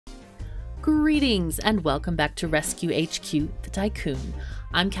Greetings and welcome back to Rescue HQ, the Tycoon.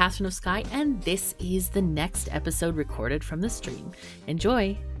 I'm KatherineOfSky and this is the next episode recorded from the stream.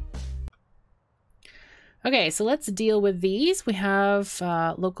 Enjoy! Okay, so let's deal with these. We have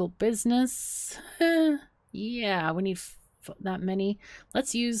local business. Yeah, we need that many.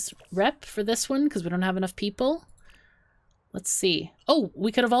 Let's use rep for this one because we don't have enough people. Let's see. Oh,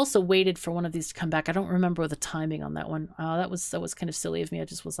 we could have also waited for one of these to come back. I don't remember the timing on that one. That was kind of silly of me. I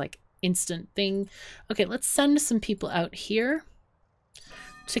just was like instant thing. Okay, let's send some people out here.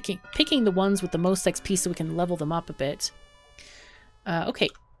 Picking the ones with the most XP so we can level them up a bit. Okay,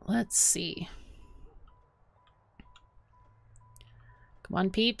 let's see. Come on,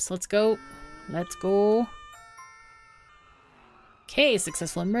 peeps. Let's go. Let's go. Okay,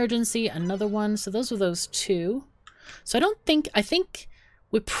 successful emergency. Another one. So those were those two. So I think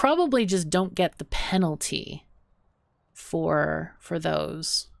we probably just don't get the penalty for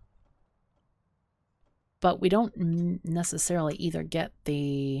those. But we don't necessarily either get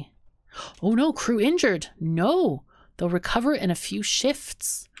the... Oh no, crew injured. No, they'll recover in a few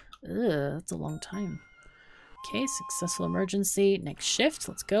shifts. Ugh, that's a long time. Okay, successful emergency. Next shift,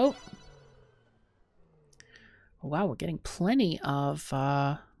 let's go. Oh, wow, we're getting plenty of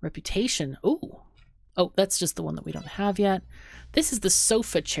reputation. Ooh. Oh, that's just the one that we don't have yet. This is the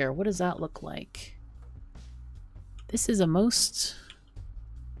sofa chair. What does that look like? This is a most...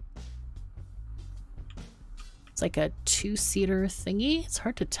 It's like a two-seater thingy. It's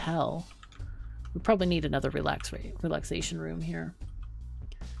hard to tell. We probably need another relaxation room here.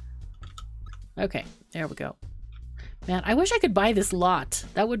 Okay, there we go. Man, I wish I could buy this lot.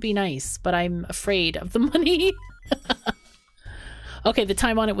 That would be nice, but I'm afraid of the money. Okay, the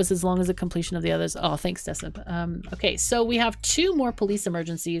time on it was as long as the completion of the others. Oh, thanks, Tessa. Okay, so we have two more police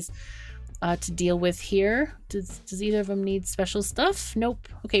emergencies to deal with here. Does either of them need special stuff? Nope.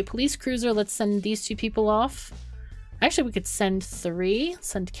 Okay, police cruiser. Let's send these two people off. Actually, we could send three.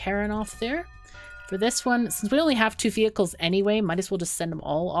 Send Karen off there. For this one, since we only have two vehicles anyway, might as well just send them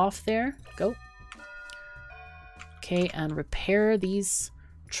all off there. Go. Okay, and repair these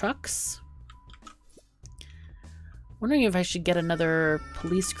trucks. Wondering if I should get another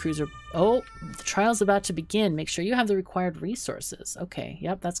police cruiser. Oh, the trial's about to begin. Make sure you have the required resources. Okay,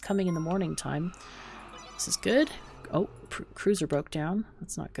 yep, that's coming in the morning time. This is good. Oh, cruiser broke down.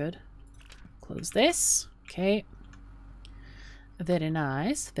 That's not good. Close this. Okay. Very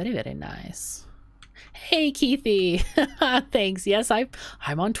nice. Very, very nice. Hey, Keithy. Thanks. Yes, I'm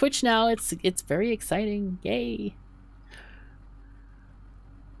on Twitch now. It's very exciting. Yay.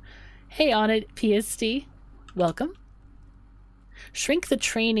 Hey, on it, PST. Welcome. Shrink the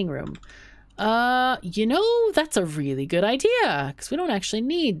training room. You know, that's a really good idea because we don't actually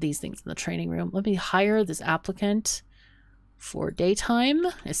need these things in the training room. Let me hire this applicant for daytime,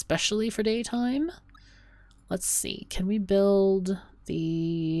 especially for daytime. Let's see. Can we build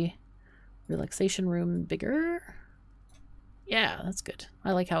the relaxation room bigger? Yeah, that's good.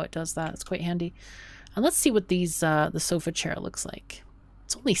 I like how it does that. It's quite handy. And let's see what these the sofa chair looks like.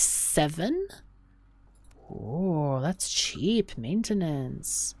 It's only 7. Oh, that's cheap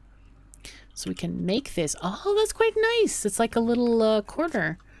maintenance. So we can make this. Oh, that's quite nice. It's like a little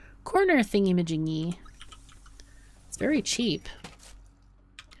corner thingy-majingy. It's very cheap.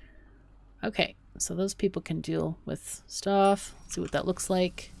 Okay, so those people can deal with stuff. Let's see what that looks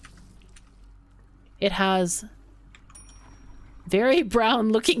like. It has very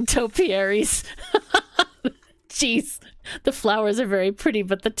brown-looking topiaries. Jeez, the flowers are very pretty,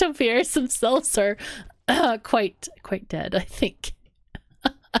 but the topiaries themselves are quite dead, I think.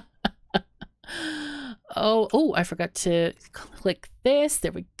 oh, I forgot to click this.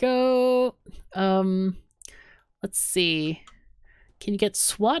 There we go. Let's see. Can you get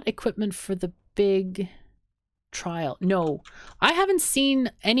SWAT equipment for the big trial? No, I haven't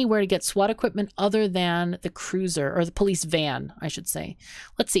seen anywhere to get SWAT equipment other than the cruiser, or the police van, I should say.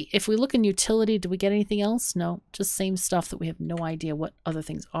 Let's see. If we look in utility, do we get anything else? No, just same stuff that we have no idea what other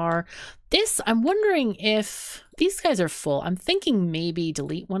things are. This, I'm wondering if these guys are full. I'm thinking maybe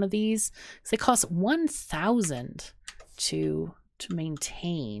delete one of these because they cost 1,000 to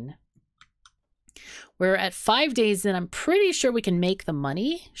maintain. We're at 5 days in. I'm pretty sure we can make the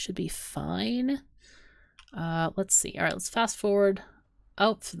money. Should be fine. Let's see. All right, let's fast forward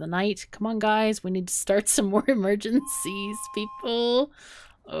out for the night. Come on, guys. We need to start some more emergencies, people.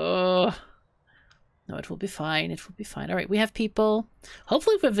 Oh, no, it will be fine. It will be fine. All right, we have people.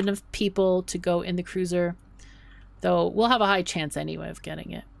 Hopefully we have enough people to go in the cruiser, though we'll have a high chance anyway of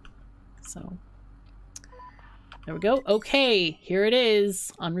getting it. So, There we go. Okay, here it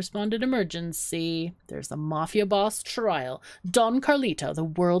is. Unresponded emergency. There's the mafia boss trial. Don Carlito, the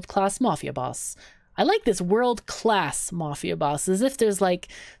world-class mafia boss. I like this world-class mafia boss, as if there's like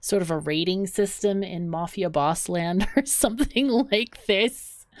sort of a rating system in Mafia Boss Land or something like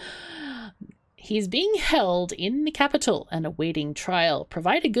this. He's being held in the capital and awaiting trial.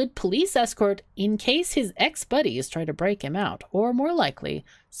 Provide a good police escort in case his ex-buddies try to break him out, or more likely,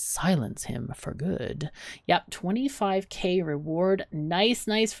 silence him for good. Yep, 25k reward. Nice,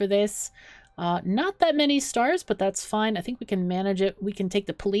 nice for this. Not that many stars, but that's fine. I think we can manage it. We can take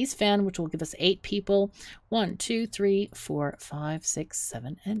the police van, which will give us 8 people. 1, 2, 3, 4, 5, 6,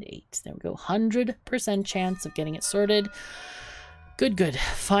 7, and 8. There we go. 100% chance of getting it sorted. Good, good.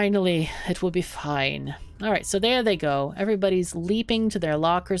 Finally, it will be fine. All right, so there they go. Everybody's leaping to their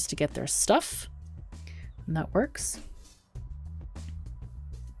lockers to get their stuff. And that works.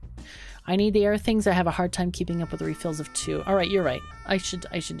 I need the air things. I have a hard time keeping up with the refills of 2. All right, you're right. I should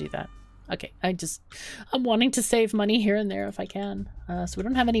do that. Okay, I'm wanting to save money here and there if I can. So we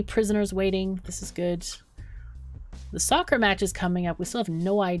don't have any prisoners waiting. This is good. The soccer match is coming up. We still have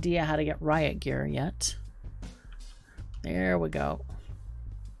no idea how to get riot gear yet. There we go.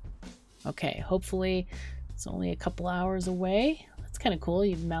 Okay, hopefully it's only a couple hours away. That's kind of cool.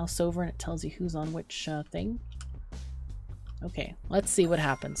 You mouse over and it tells you who's on which thing. Okay, let's see what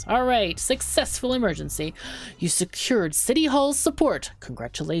happens. All right, successful emergency. You secured City Hall's support.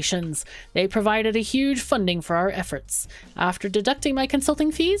 Congratulations. They provided a huge funding for our efforts. After deducting my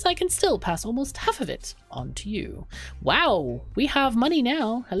consulting fees, I can still pass almost half of it on to you. Wow, we have money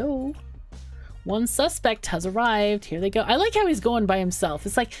now. Hello. One suspect has arrived. Here they go. I like how he's going by himself.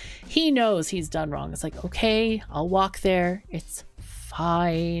 It's like he knows he's done wrong. It's like, okay, I'll walk there. It's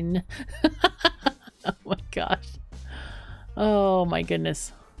fine. Oh my gosh. Oh my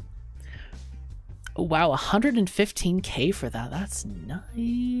goodness. Oh, wow, 115k for that. That's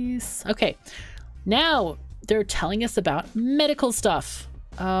nice. Okay, now they're telling us about medical stuff.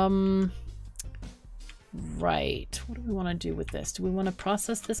 Right. What do we want to do with this? Do we want to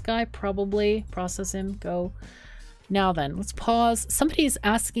process this guy? Probably. Process him. Go. Now then, let's pause. Somebody's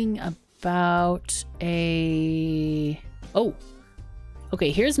asking about a... Oh.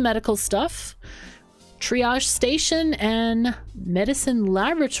 Okay, here's medical stuff. Triage station and medicine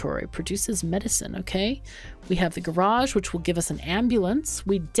laboratory produces medicine. Okay. We have the garage, which will give us an ambulance.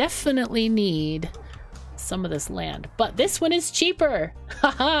 We definitely need some of this land, but this one is cheaper.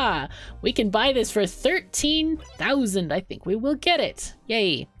 Haha, we can buy this for 13,000. I think we will get it.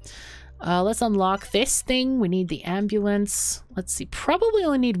 Yay. Let's unlock this thing. We need the ambulance. Let's see, probably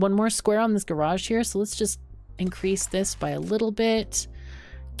only need one more square on this garage here, so let's just increase this by a little bit.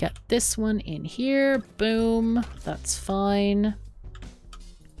 Get this one in here. Boom. That's fine.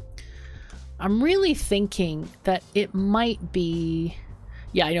 I'm really thinking that it might be...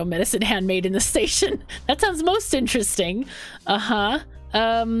 Yeah, I know, medicine handmade in the station. That sounds most interesting. I'm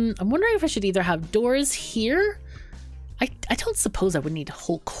wondering if I should either have doors here. I don't suppose I would need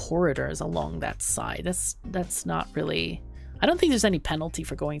whole corridors along that side. That's not really... I don't think there's any penalty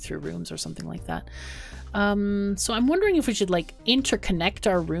for going through rooms or something like that. So I'm wondering if we should like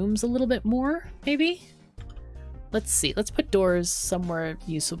interconnect our rooms a little bit more, maybe? Let's see. Let's put doors somewhere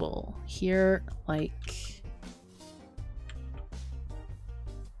usable. Here, like...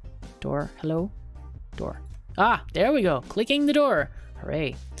 Door. Hello? Door. Ah, there we go. Clicking the door.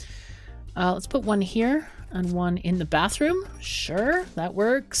 Hooray. Let's put one here and one in the bathroom. Sure, that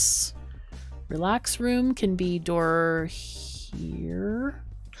works. Relax room can be door here.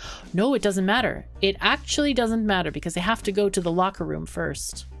 No, it doesn't matter. It actually doesn't matter because they have to go to the locker room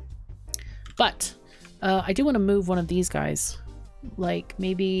first. But I do want to move one of these guys. Like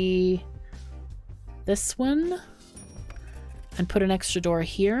maybe this one. And put an extra door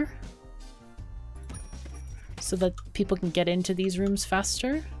here. So that people can get into these rooms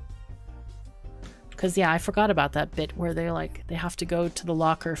faster. Because, yeah, I forgot about that bit where they have to go to the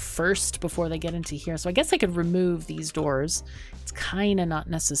locker first before they get into here. So I guess I could remove these doors. It's kind of not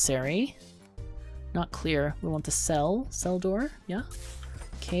necessary. Not clear. We want the cell door. Yeah.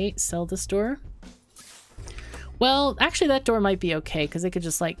 Okay, sell this door. Well, actually that door might be okay because they could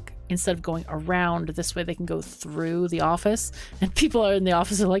just like, instead of going around this way, they can go through the office. And people are in the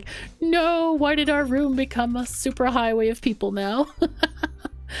office are like, no, why did our room become a super highway of people now?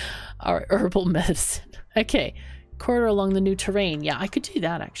 Our herbal medicine. Okay, corridor along the new terrain. Yeah, I could do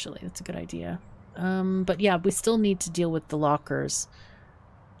that actually. That's a good idea. But yeah, we still need to deal with the lockers.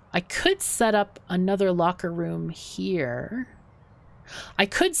 I could set up another locker room here. I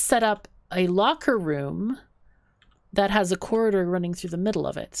could set up a locker room that has a corridor running through the middle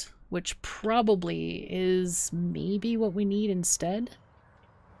of it. which probably is maybe what we need instead.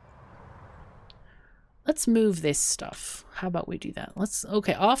 Let's move this stuff. How about we do that?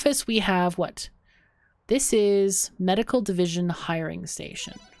 Okay, office, we have what? This is medical division hiring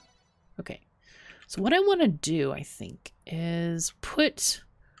station. Okay, so what I want to do, I think, is put...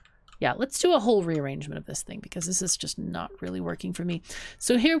 Yeah, let's do a whole rearrangement of this thing because this is just not really working for me.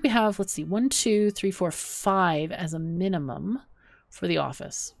 So here we have, let's see, 1, 2, 3, 4, 5 as a minimum for the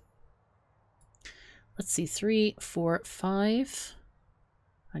office. Let's see, 3, 4, 5.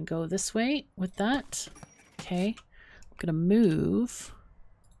 And go this way with that. Okay, I'm gonna move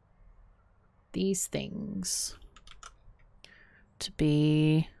these things to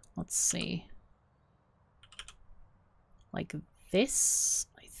be, let's see, like this,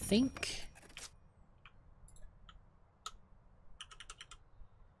 I think.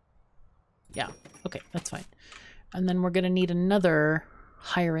 Yeah, okay, that's fine. And then we're gonna need another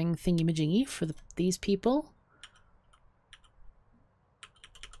hiring thingy-majingy for these people.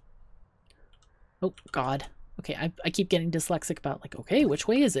 Oh, God. Okay, I keep getting dyslexic about, like, okay, which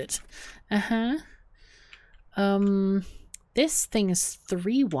way is it? This thing is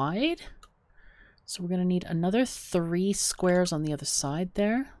 3 wide. So we're going to need another 3 squares on the other side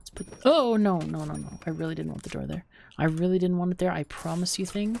there. Let's put... Oh, no. I really didn't want the door there. I really didn't want it there. I promise you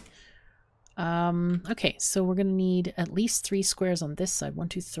thing. Okay, so we're going to need at least 3 squares on this side. 1,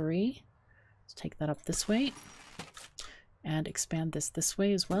 2, 3. Let's take that up this way. And expand this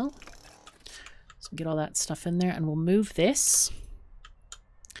way as well. So get all that stuff in there, and we'll move this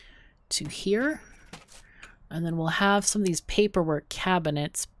to here. And then we'll have some of these paperwork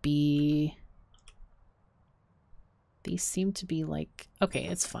cabinets be... These seem to be like... Okay,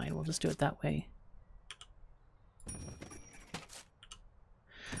 it's fine. We'll just do it that way.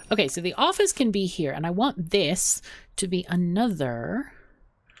 Okay, so the office can be here, and I want this to be another...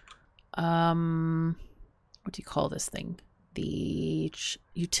 what do you call this thing? The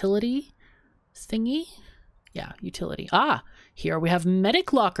utility thingy? Yeah, utility. Ah, here we have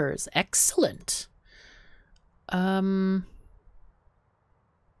medic lockers. Excellent.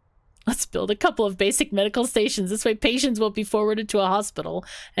 Let's build a couple of basic medical stations. This way patients won't be forwarded to a hospital,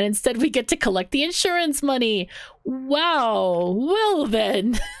 and instead we get to collect the insurance money. Wow. Well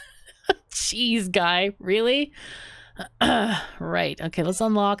then. Jeez, guy. Really? Right. Okay, let's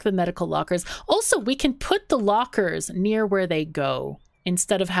unlock the medical lockers. Also, we can put the lockers near where they go.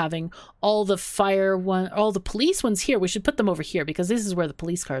 Instead of having all the all the police ones here, we should put them over here because this is where the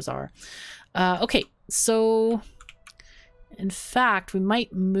police cars are. Okay, so in fact, we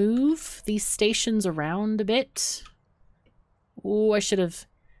might move these stations around a bit. Oh, I should have...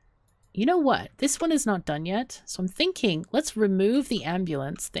 You know what? This one is not done yet. So I'm thinking, let's remove the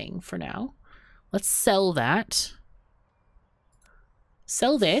ambulance thing for now. Let's sell that.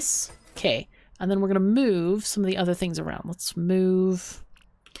 Sell this. Okay. And then we're going to move some of the other things around. Let's move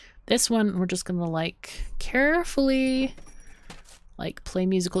this one. We're just going to like carefully like play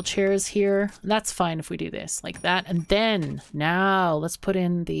musical chairs here. That's fine if we do this like that. And then now let's put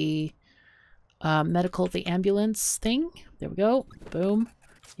in the the ambulance thing. There we go. Boom.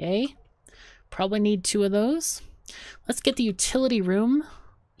 Yay. Probably need 2 of those. Let's get the utility room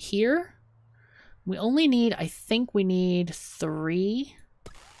here. We only need, I think we need 3.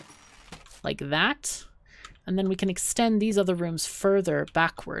 Like that. And then we can extend these other rooms further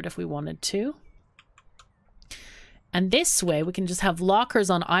backward if we wanted to. And this way we can just have lockers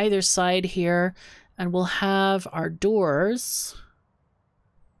on either side here, and we'll have our doors.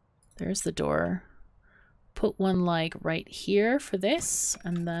 There's the door. Put one like right here for this,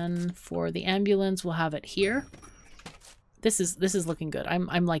 and then for the ambulance we'll have it here. This is looking good.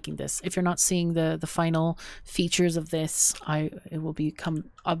 I'm liking this. If you're not seeing the final features of this, it will become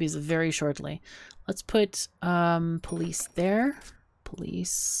obvious very shortly. Let's put police there.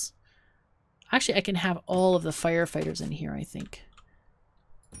 Police. Actually, I can have all of the firefighters in here, I think.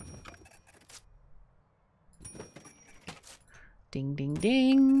 Ding, ding,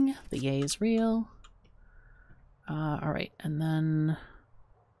 ding. The yay is real. All right, and then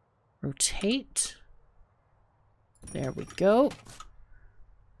rotate. There we go.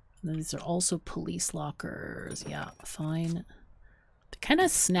 And these are also police lockers. Yeah, fine. They kind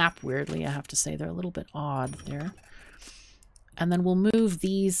of snap weirdly, I have to say. They're a little bit odd there. And then we'll move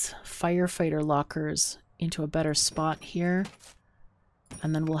these firefighter lockers into a better spot here.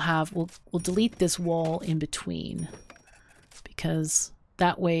 And then we'll delete this wall in between, because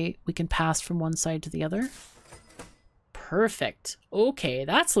that way we can pass from one side to the other. Perfect. Okay,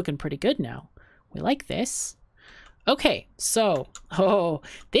 that's looking pretty good now. We like this. Okay, so,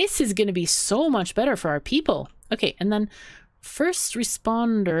 this is going to be so much better for our people. Okay, and then First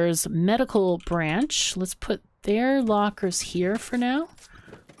responders medical branch. Let's put their lockers here for now.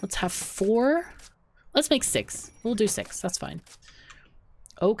 Let's have 4. Let's make 6. We'll do 6. That's fine.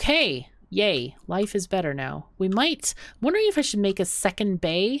 Okay. Yay. Life is better now. We might... I'm wondering if I should make a second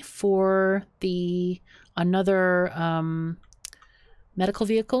bay for the... another medical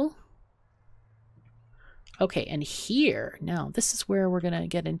vehicle. Okay, and here, now this is where we're going to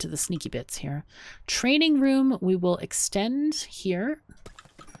get into the sneaky bits here. Training room, we will extend here.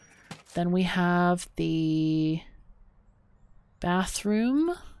 Then we have the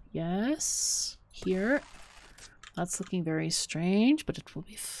bathroom. Yes, here. That's looking very strange, but it will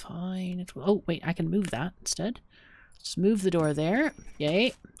be fine. It will, oh, wait, I can move that instead. Just move the door there.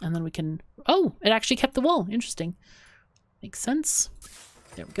 Yay. And then we can... Oh, it actually kept the wall. Interesting. Makes sense.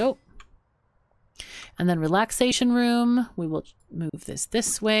 There we go. And then relaxation room. We will move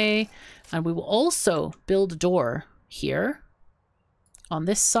this way. And we will also build a door here on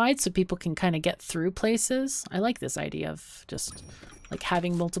this side so people can kind of get through places. I like this idea of just... like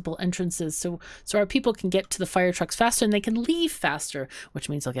having multiple entrances so our people can get to the fire trucks faster and they can leave faster, which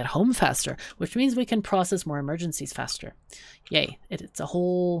means they'll get home faster, which means we can process more emergencies faster. Yay. It's a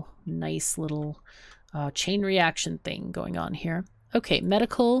whole nice little chain reaction thing going on here. Okay,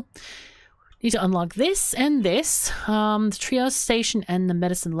 medical. Need to unlock this and this. The triage station and the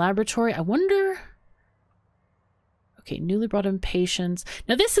medicine laboratory. I wonder... Okay, newly brought in patients.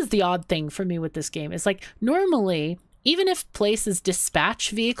 Now this is the odd thing for me with this game. It's like normally... even if places dispatch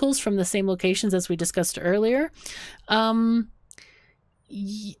vehicles from the same locations as we discussed earlier,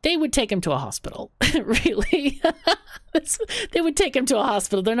 they would take him to a hospital, really. They would take him to a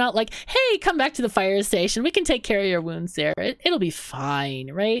hospital. They're not like, hey, come back to the fire station. We can take care of your wounds there. It'll be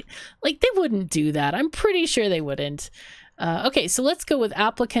fine, right? Like, they wouldn't do that. I'm pretty sure they wouldn't. Okay, so let's go with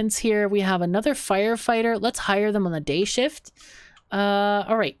applicants here. We have another firefighter. Let's hire them on the day shift.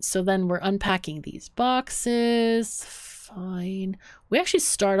 All right, so then we're unpacking these boxes. Fine. We actually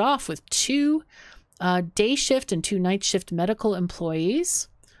start off with 2 day shift and 2 night shift medical employees.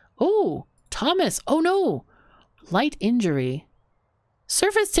 Oh, Thomas. Oh no. Light injury.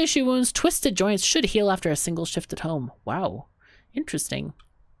 Surface tissue wounds, twisted joints should heal after a single shift at home. Wow. Interesting.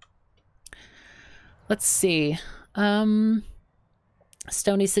 Let's see.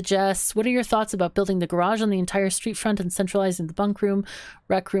 Stoney suggests, what are your thoughts about building the garage on the entire street front and centralizing the bunk room,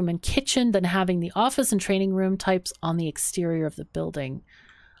 rec room, and kitchen, then having the office and training room types on the exterior of the building?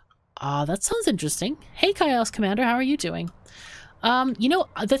 That sounds interesting. Hey, Chaos Commander, how are you doing? You know,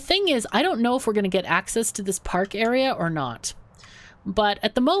 the thing is, I don't know if we're going to get access to this park area or not. But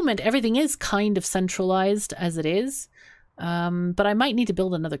at the moment, everything is kind of centralized as it is. But I might need to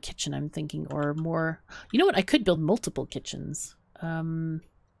build another kitchen, I'm thinking, or more... You know what? I could build multiple kitchens.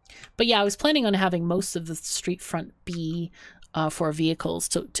 But yeah, I was planning on having most of the street front be for vehicles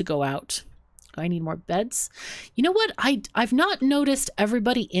to go out. I need more beds. You know what? I've not noticed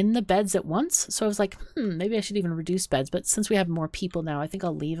everybody in the beds at once. So I was like, maybe I should even reduce beds. But since we have more people now, I think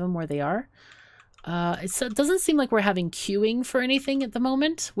I'll leave them where they are. It doesn't seem like we're having queuing for anything at the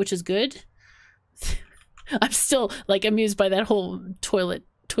moment, which is good. I'm still like amused by that whole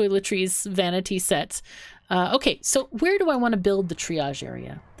toiletries vanity set. Okay, so where do I want to build the triage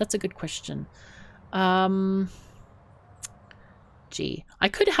area? That's a good question. Gee, I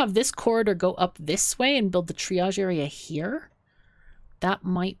could have this corridor go up this way and build the triage area here. That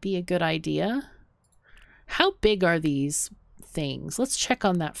might be a good idea. How big are these things? Let's check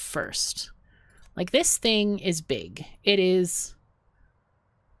on that first. Like, this thing is big. It is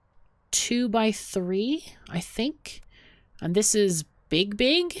 2 by 3, I think. And this is big.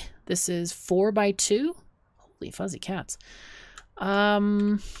 This is 4 by 2. Holy fuzzy cats.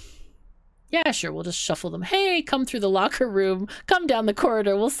 Yeah, sure. We'll just shuffle them. Hey, come through the locker room. Come down the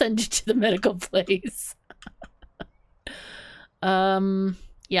corridor. We'll send you to the medical place.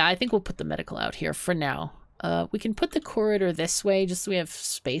 Yeah, I think we'll put the medical out here for now. We can put the corridor this way just so we have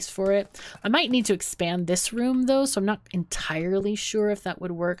space for it. I might need to expand this room though, so I'm not entirely sure if that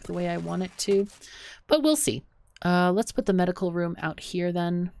would work the way I want it to, but we'll see. Let's put the medical room out here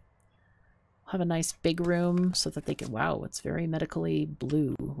then. Have a nice big room so that they can... Wow, it's very medically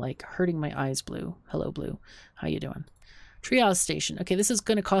blue, like hurting my eyes blue. Hello, blue. How you doing? Triage station. Okay, this is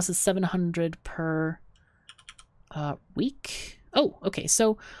going to cost us 700 per week. Oh, okay,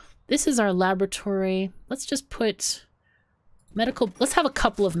 so this is our laboratory. Let's just put medical... Let's have a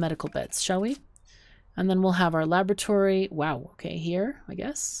couple of medical beds, shall we? And then we'll have our laboratory. Wow, okay, here, I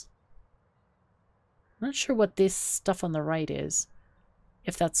guess. I'm not sure what this stuff on the right is.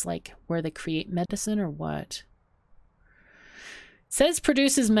 If that's like where they create medicine or what. Says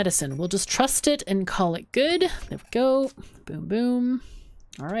produces medicine. We'll just trust it and call it good. There we go. Boom, boom.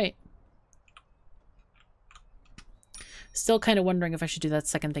 All right. Still kind of wondering if I should do that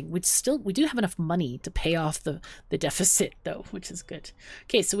second thing. We do have enough money to pay off the deficit though, which is good.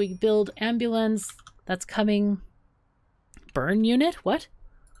 Okay, so we build ambulance. That's coming. Burn unit? What?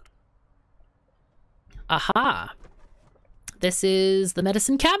 Aha. This is the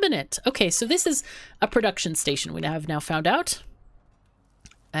medicine cabinet. Okay, so this is a production station we have now found out.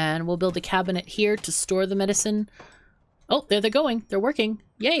 And we'll build a cabinet here to store the medicine. Oh, there they're going. They're working.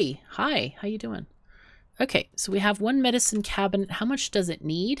 Yay. Hi. How you doing? Okay, so we have one medicine cabinet. How much does it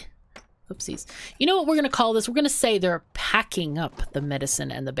need? Oopsies. You know what we're going to call this? We're going to say they're packing up the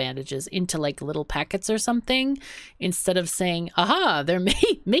medicine and the bandages into like little packets or something instead of saying, aha, they're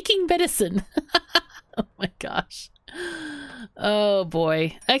making medicine. Oh my gosh. Oh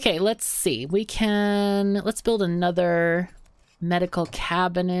boy. Okay, let's see. Let's build another medical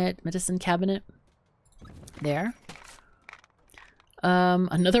cabinet, medicine cabinet. There.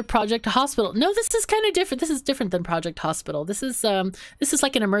 Another project hospital. No, this is kind of different. This is different than project hospital. This is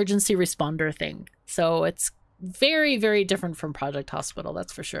like an emergency responder thing. So it's very, very different from project hospital.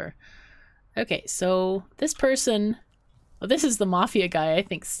 That's for sure. Okay. So this person, oh, this is the mafia guy, I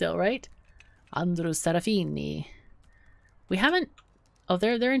think still, right? Andrew Serafini. We haven't, oh,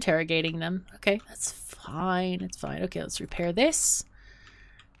 they're interrogating them. Okay. That's fine. It's fine. Okay. Let's repair this.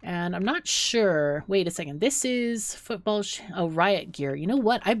 And I'm not sure. Wait a second. This is football. Oh, riot gear. You know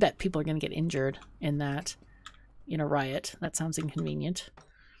what? I bet people are going to get injured in that. In a riot. That sounds inconvenient.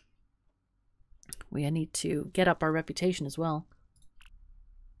 We need to get up our reputation as well.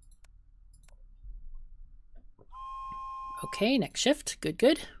 Okay, next shift. Good,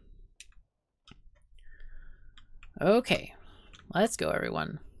 good. Okay. Let's go,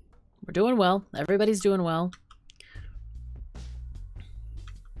 everyone. We're doing well. Everybody's doing well.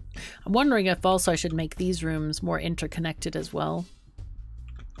 I'm wondering if also I should make these rooms more interconnected as well.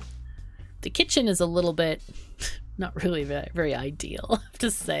 The kitchen is a little bit not really very ideal, I have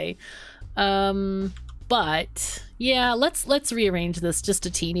to say. But yeah, let's rearrange this just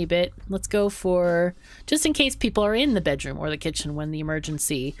a teeny bit. Let's go for, just in case people are in the bedroom or the kitchen when the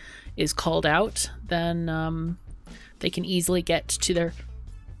emergency is called out, then they can easily get to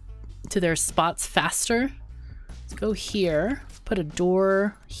their spots faster. Let's go here. Put a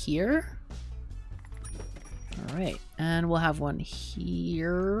door here. All right, and we'll have one here-ish.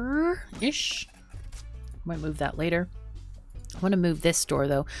 Might move that later. I want to move this door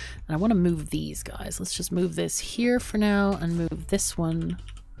though, and I want to move these guys. Let's just move this here for now and move this one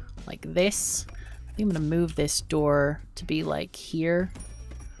like this. I think I'm going to move this door to be like here,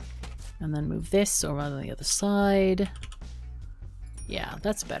 and then move this over on the other side. Yeah,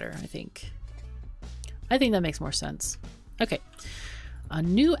 that's better, I think. I think that makes more sense. Okay. A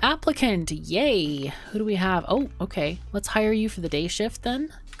new applicant. Yay. Who do we have? Oh, okay. Let's hire you for the day shift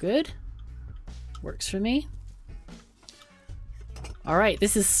then. Good. Works for me. All right.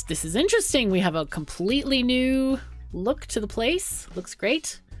 This is interesting. We have a completely new look to the place. Looks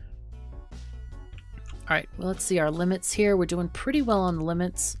great. All right. Well, let's see our limits here. We're doing pretty well on the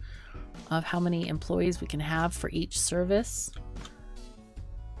limits of how many employees we can have for each service.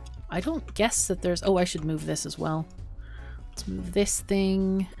 I don't guess that there's... Oh, I should move this as well. Let's move this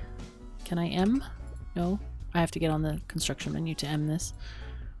thing. Can I M? No. I have to get on the construction menu to M this.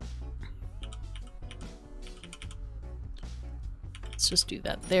 Let's just do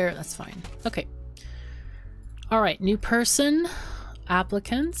that there. That's fine. Okay. All right. New person.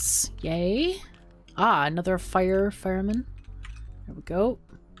 Applicants. Yay. Ah, another fireman. There we go.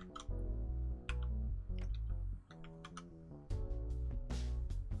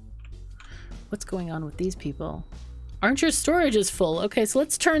 What's going on with these people? Aren't your storages full? Okay, so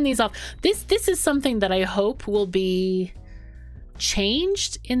let's turn these off. This is something that I hope will be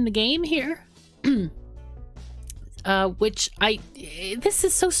changed in the game here. This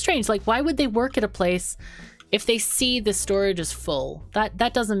is so strange. Like, why would they work at a place if they see the storage is full?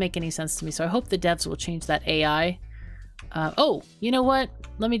 That doesn't make any sense to me. So I hope the devs will change that AI. Oh, you know what?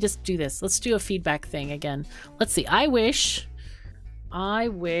 Let me just do this. Let's do a feedback thing again. Let's see. I wish.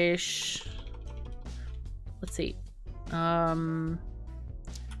 Let's see.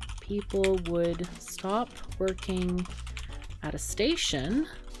 People would stop working at a station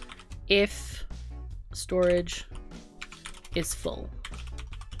if storage is full.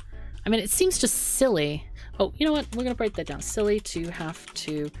 I mean, it seems just silly. Oh, you know what? We're gonna write that down. Silly to have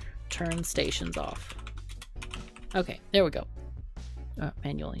to turn stations off. Okay, there we go.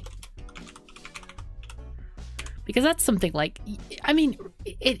 Manually. Because that's something like, I mean,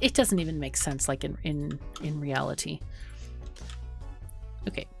 it doesn't even make sense like in reality.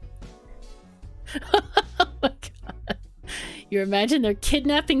 Okay. Oh my god. You imagine they're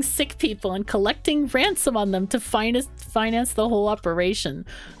kidnapping sick people and collecting ransom on them to finance the whole operation.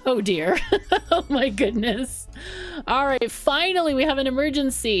 Oh dear. Oh my goodness. All right, finally we have an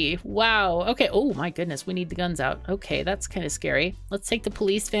emergency. Wow. Okay. Oh my goodness, we need the guns out. Okay, that's kind of scary. Let's take the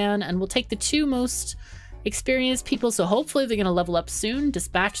police van and we'll take the 2 most experienced people, so hopefully they're going to level up soon.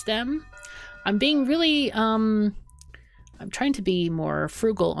 Dispatch them. I'm being really, I'm trying to be more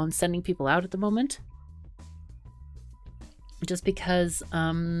frugal on sending people out at the moment. Just because,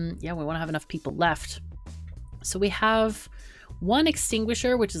 yeah, we want to have enough people left. So we have 1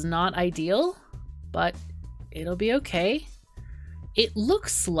 extinguisher, which is not ideal, but it'll be okay. It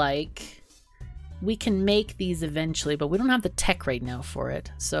looks like we can make these eventually, but we don't have the tech right now for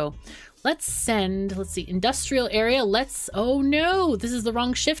it. So let's send, let's see, industrial area. Oh no, this is the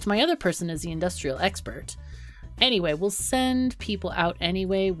wrong shift. My other person is the industrial expert. Anyway, we'll send people out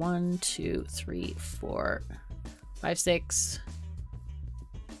anyway. 1, 2, 3, 4, 5, 6,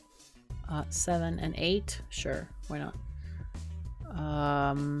 7, and 8. Sure, why not?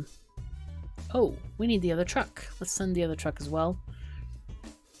 Oh, we need the other truck. Let's send the other truck as well.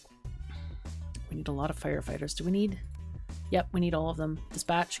 We need a lot of firefighters. Do we need? Yep, we need all of them.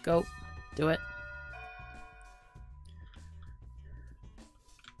 Dispatch, go. Do it.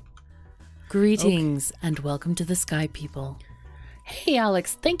 Greetings and welcome to the Sky People. Hey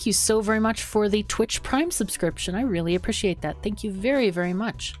Alex, thank you so very much for the Twitch Prime subscription. I really appreciate that. Thank you very, very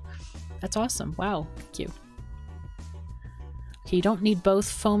much. That's awesome. Wow, thank you. Okay, you don't need both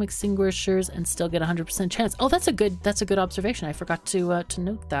foam extinguishers and still get 100% chance. Oh, that's a good observation. I forgot to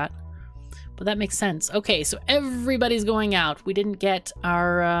note that. But that makes sense. Okay, so everybody's going out. We didn't get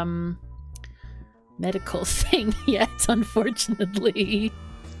our medical thing yet, unfortunately.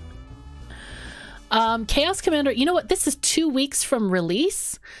 Chaos Commander, you know what? This is 2 weeks from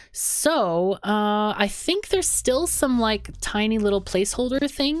release. So, I think there's still some like tiny little placeholder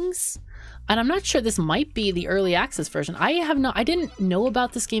things. And I'm not sure, this might be the early access version. I didn't know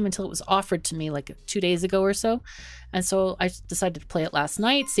about this game until it was offered to me like 2 days ago or so. And so I decided to play it last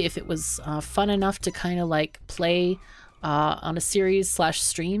night, see if it was fun enough to kind of like play on a series /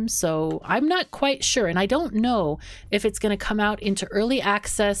 stream. So I'm not quite sure, and I don't know if it's going to come out into early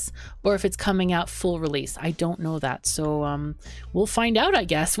access or if it's coming out full release. I don't know that, so we'll find out, I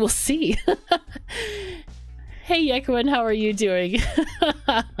guess. We'll see. Hey Yekuin, how are you doing?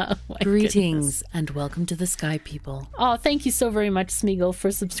 Oh, greetings and welcome to the Sky People. Oh, thank you so very much, Smeagol,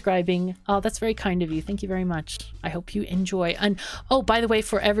 for subscribing. Oh, that's very kind of you. Thank you very much. I hope you enjoy. And oh, by the way,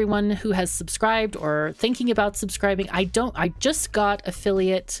 for everyone who has subscribed or thinking about subscribing, I just got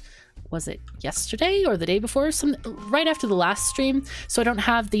affiliate, was it yesterday or the day before? Right after the last stream. So I don't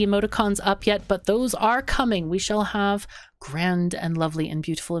have the emoticons up yet, but those are coming. We shall have grand and lovely and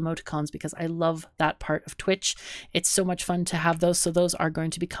beautiful emoticons because I love that part of Twitch. It's so much fun to have those. So those are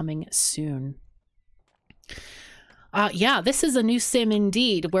going to be coming soon. Yeah, this is a new sim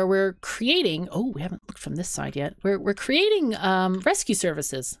indeed, where we're creating, oh, we haven't looked from this side yet. We're creating rescue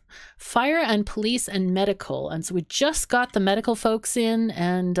services, fire and police and medical. And so we just got the medical folks in,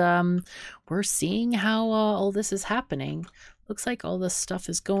 and we're seeing how all this is happening. Looks like all this stuff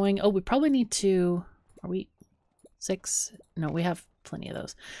is going. Oh, we probably need to, are we 6? No, we have plenty of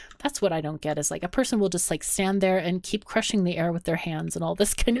those. That's what I don't get, is like a person will just like stand there and keep crushing the air with their hands and all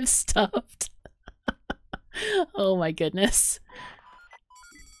this kind of stuff. Oh my goodness.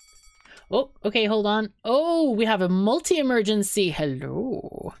 Oh, okay, hold on. Oh, we have a multi-emergency.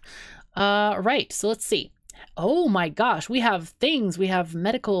 Hello. Right, so let's see. Oh my gosh, we have things. We have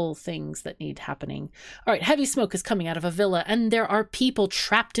medical things that need happening. All right, heavy smoke is coming out of a villa and there are people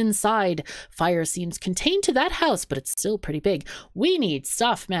trapped inside. Fire seems contained to that house, but it's still pretty big. We need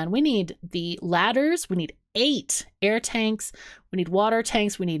stuff, man. We need the ladders. We need 8 air tanks. We need water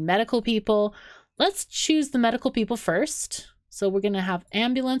tanks. We need medical people. Let's choose the medical people first. So we're going to have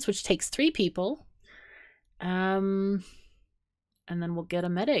ambulance, which takes 3 people. And then we'll get a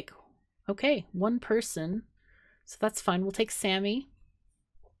medic. Okay, 1 person. So that's fine. We'll take Sammy.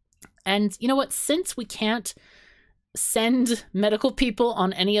 And you know what? Since we can't send medical people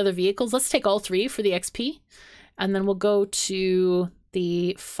on any other vehicles, let's take all 3 for the XP. And then we'll go to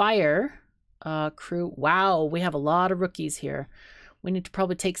the fire crew. Wow, we have a lot of rookies here. We need to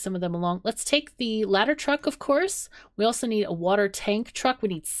probably take some of them along. Let's take the ladder truck, of course. We also need a water tank truck. We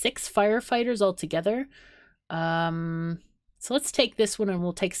need 6 firefighters altogether. So let's take this one and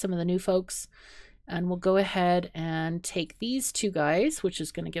we'll take some of the new folks. And we'll go ahead and take these 2 guys, which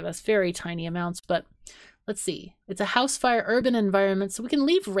is going to give us very tiny amounts. But Let's see. It's a house fire urban environment, so we can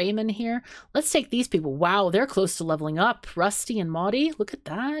leave Raymond here. Let's take these people. Wow, they're close to leveling up. Rusty and Maudie, look at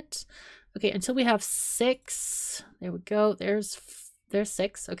that. Okay, until we have 6. There we go. There's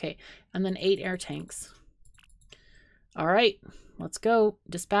 6. Okay, and then 8 air tanks. All right, let's go.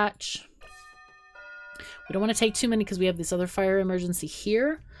 Dispatch. We don't want to take too many because we have this other fire emergency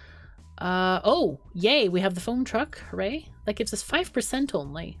here. Oh, yay, we have the foam truck. Hooray. That gives us 5%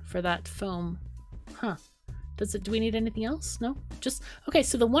 only for that foam. Huh. Do we need anything else? No? Just, okay,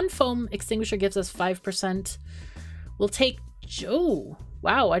 so the one foam extinguisher gives us 5%. We'll take Joe.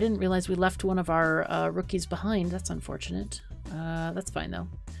 Wow, I didn't realize we left one of our rookies behind. That's unfortunate. That's fine, though.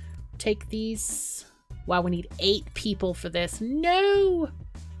 Take these. Wow, we need 8 people for this. No!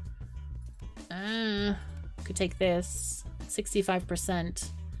 Could take this. 65%.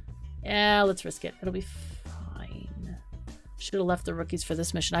 Yeah, let's risk it. It'll be fine. Should have left the rookies for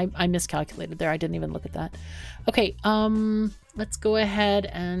this mission. I miscalculated there. I didn't even look at that. Okay, let's go ahead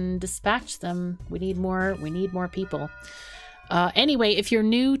and dispatch them. We need more people. Anyway, if you're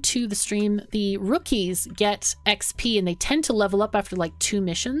new to the stream, the rookies get XP and they tend to level up after like 2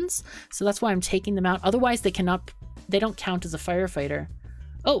 missions. So that's why I'm taking them out. Otherwise, they don't count as a firefighter.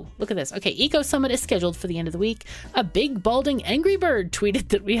 Oh, look at this. Okay, Eco Summit is scheduled for the end of the week. A big balding angry bird tweeted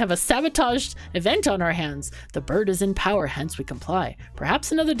that we have a sabotaged event on our hands. The bird is in power, hence we comply.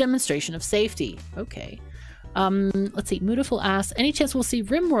 Perhaps another demonstration of safety. Okay. Let's see. Mootiful asks, any chance we'll see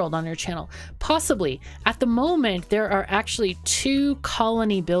RimWorld on your channel? Possibly. At the moment, there are actually 2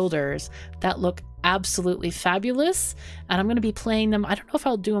 colony builders that look absolutely fabulous, and I'm going to be playing them. I don't know if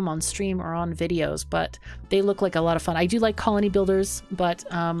I'll do them on stream or on videos, but they look like a lot of fun. I do like colony builders, but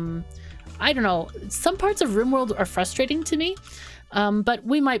I don't know. Some parts of RimWorld are frustrating to me, but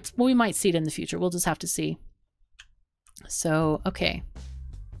we might see it in the future. We'll just have to see. So, okay.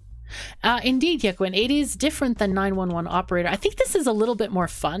 Indeed, Yekuin, it is different than 911 Operator. I think this is a little bit more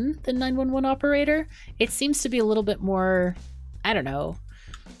fun than 911 Operator. It seems to be a little bit more, I don't know.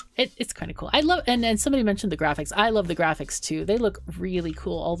 It's kind of cool. I love, and somebody mentioned the graphics. I love the graphics too. They look really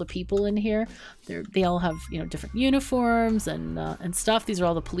cool. All the people in here, they all have, you know, different uniforms and stuff. These are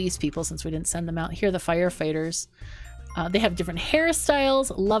all the police people since we didn't send them out. Here are the firefighters. They have different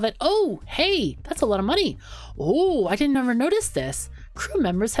hairstyles. Love it. Oh, hey, that's a lot of money. Oh, I didn't ever notice this. Crew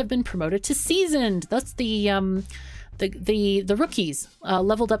members have been promoted to seasoned. That's the rookies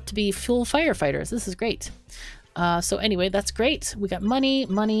leveled up to be full firefighters. This is great. So anyway, that's great. We got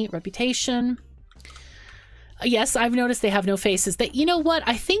money, reputation. Yes, I've noticed they have no faces. You know what?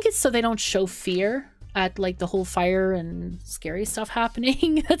 I think it's so they don't show fear at like the whole fire and scary stuff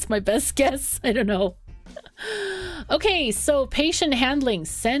happening. That's my best guess. I don't know. Okay, so patient handling.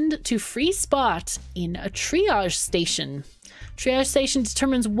 Send to free spot in a triage station. Triage station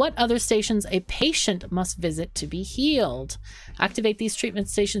determines what other stations a patient must visit to be healed. Activate these treatment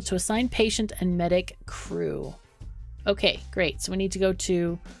stations to assign patient and medic crew. Okay, great. So we need to go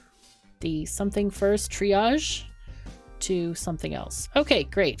to the something first, triage, to something else. Okay,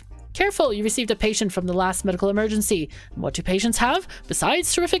 great. Careful, you received a patient from the last medical emergency. What do patients have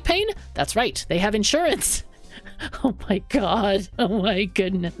besides terrific pain? That's right, they have insurance. Oh my god. Oh my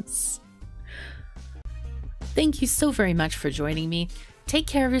goodness. Thank you so very much for joining me. Take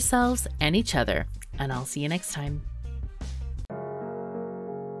care of yourselves and each other, and I'll see you next time.